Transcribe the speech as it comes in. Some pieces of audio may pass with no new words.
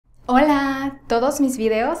Hola, todos mis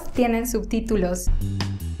videos tienen subtítulos.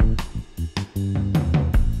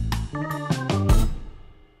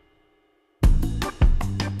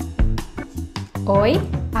 Hoy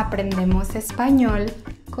aprendemos español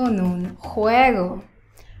con un juego.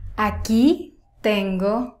 Aquí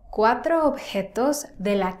tengo 4 objetos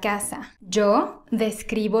de la casa. Yo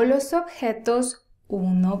describo los objetos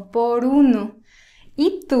uno por uno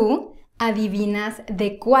y tú adivinas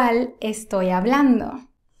de cuál estoy hablando.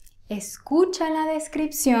 Escucha la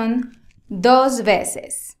descripción 2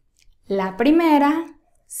 veces. La primera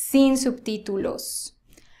sin subtítulos.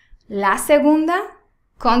 La segunda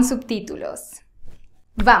con subtítulos.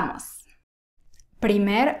 Vamos.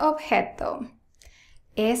 Primer objeto.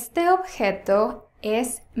 Este objeto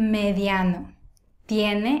es mediano.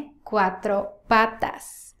 Tiene 4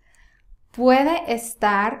 patas. Puede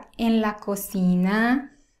estar en la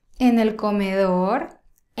cocina, en el comedor,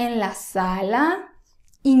 en la sala,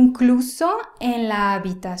 incluso en la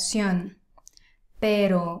habitación,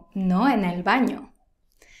 pero no en el baño.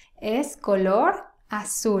 Es color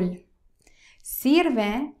azul.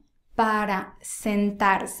 Sirve para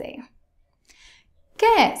sentarse.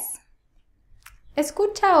 ¿Qué es?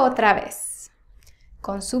 Escucha otra vez,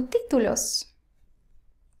 con subtítulos.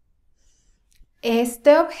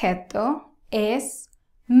 Este objeto es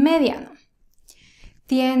mediano.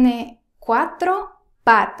 Tiene 4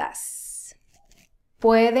 patas.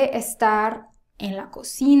 Puede estar en la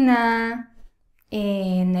cocina,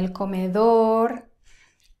 en el comedor,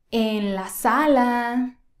 en la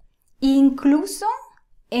sala, incluso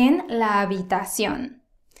en la habitación,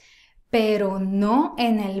 pero no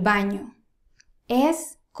en el baño.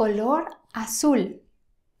 Es color azul.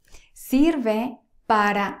 Sirve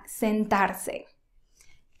para sentarse.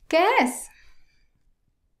 ¿Qué es?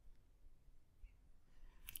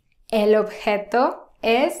 El objeto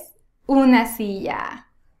es una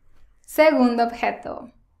silla. Segundo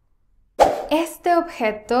objeto. Este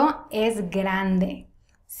objeto es grande.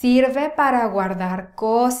 Sirve para guardar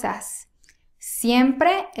cosas.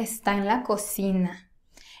 Siempre está en la cocina.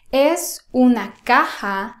 Es una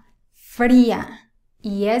caja fría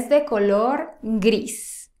y es de color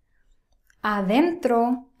gris.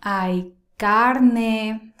 Adentro hay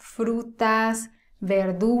carne, frutas,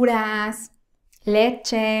 verduras,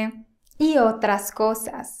 leche y otras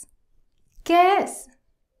cosas. ¿Qué es?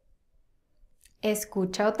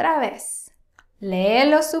 Escucha otra vez. Lee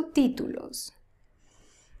los subtítulos.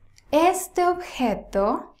 Este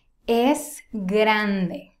objeto es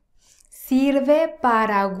grande. Sirve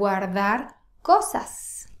para guardar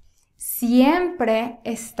cosas. Siempre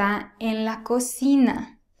está en la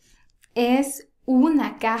cocina. Es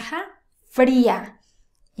una caja fría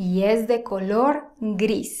y es de color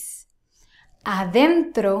gris.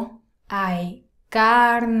 Adentro hay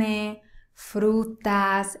carne,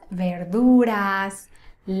 frutas, verduras,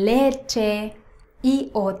 leche y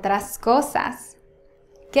otras cosas.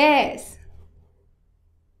 ¿Qué es?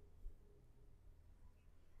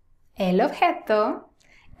 El objeto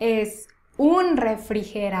es un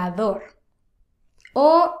refrigerador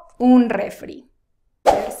o un refri.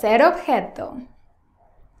 Tercer objeto.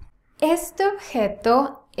 Este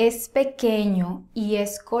objeto es pequeño y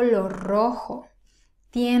es color rojo.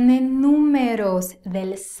 Tiene números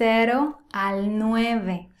del 0 al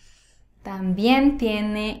 9. También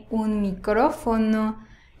tiene un micrófono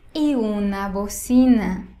y una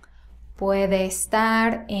bocina. Puede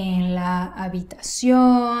estar en la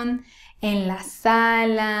habitación, en la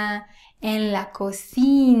sala, en la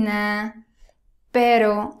cocina.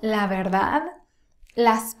 Pero la verdad,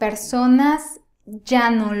 las personas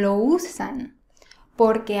ya no lo usan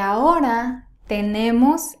porque ahora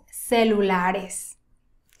tenemos celulares.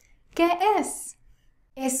 ¿Qué es?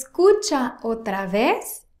 Escucha otra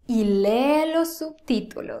vez y lee los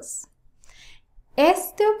subtítulos.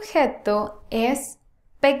 Este objeto es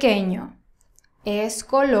pequeño. Es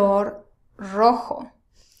color rojo.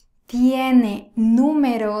 Tiene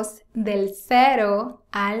números del 0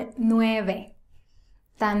 al 9.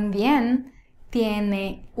 También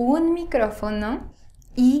tiene un micrófono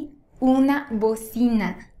y una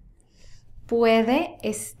bocina. Puede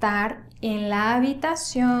estar en la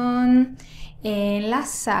habitación, en la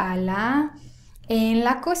sala, en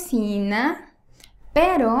la cocina,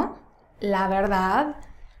 pero la verdad,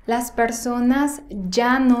 las personas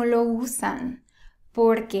ya no lo usan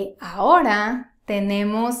porque ahora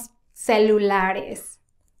tenemos celulares.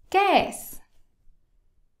 ¿Qué es?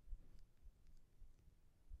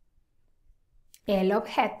 El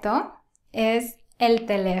objeto es el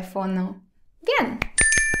teléfono. Bien.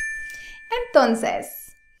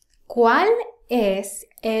 Entonces, ¿cuál es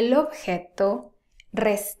el objeto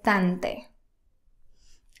restante?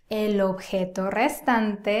 El objeto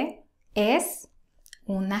restante es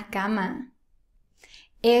una cama.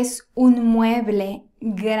 Es un mueble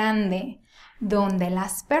grande donde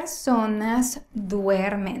las personas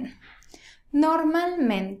duermen.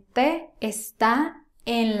 Normalmente está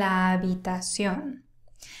en la habitación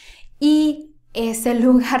y es el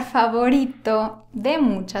lugar favorito de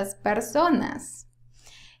muchas personas.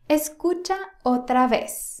 Escucha otra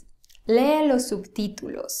vez. Lee los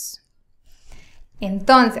subtítulos.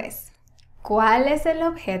 Entonces, ¿cuál es el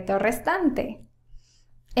objeto restante?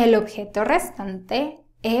 El objeto restante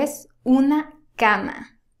es una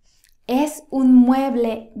cama. Es un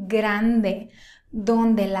mueble grande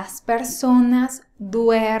donde las personas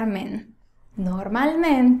duermen.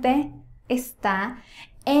 Normalmente está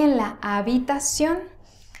en la habitación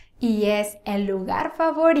y es el lugar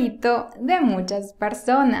favorito de muchas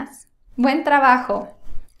personas. ¡Buen trabajo!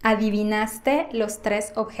 ¿Adivinaste los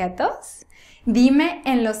 3 objetos? Dime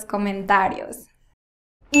en los comentarios.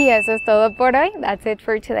 Y eso es todo por hoy. That's it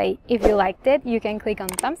for today. If you liked it, you can click on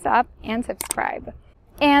thumbs up and subscribe.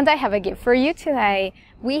 And I have a gift for you today.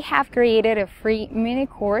 We have created a free mini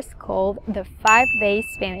course called the 5-Day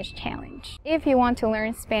Spanish Challenge. If you want to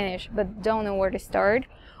learn Spanish but don't know where to start,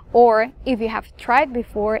 or if you have tried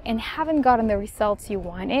before and haven't gotten the results you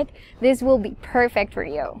wanted, this will be perfect for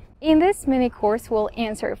you. In this mini course, we'll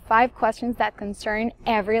answer 5 questions that concern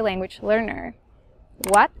every language learner.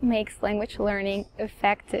 What makes language learning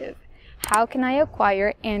effective? How can I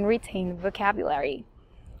acquire and retain vocabulary?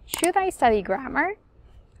 Should I study grammar?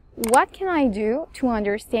 What can I do to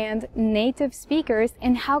understand native speakers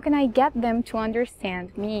and how can I get them to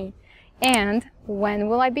understand me? And when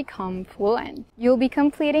will I become fluent? You'll be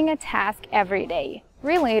completing a task every day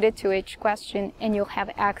related to each question and you'll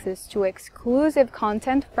have access to exclusive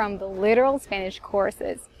content from the literal Spanish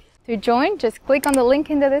courses. To join, just click on the link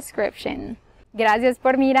in the description. Gracias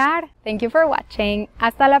por mirar. Thank you for watching.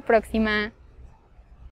 Hasta la próxima.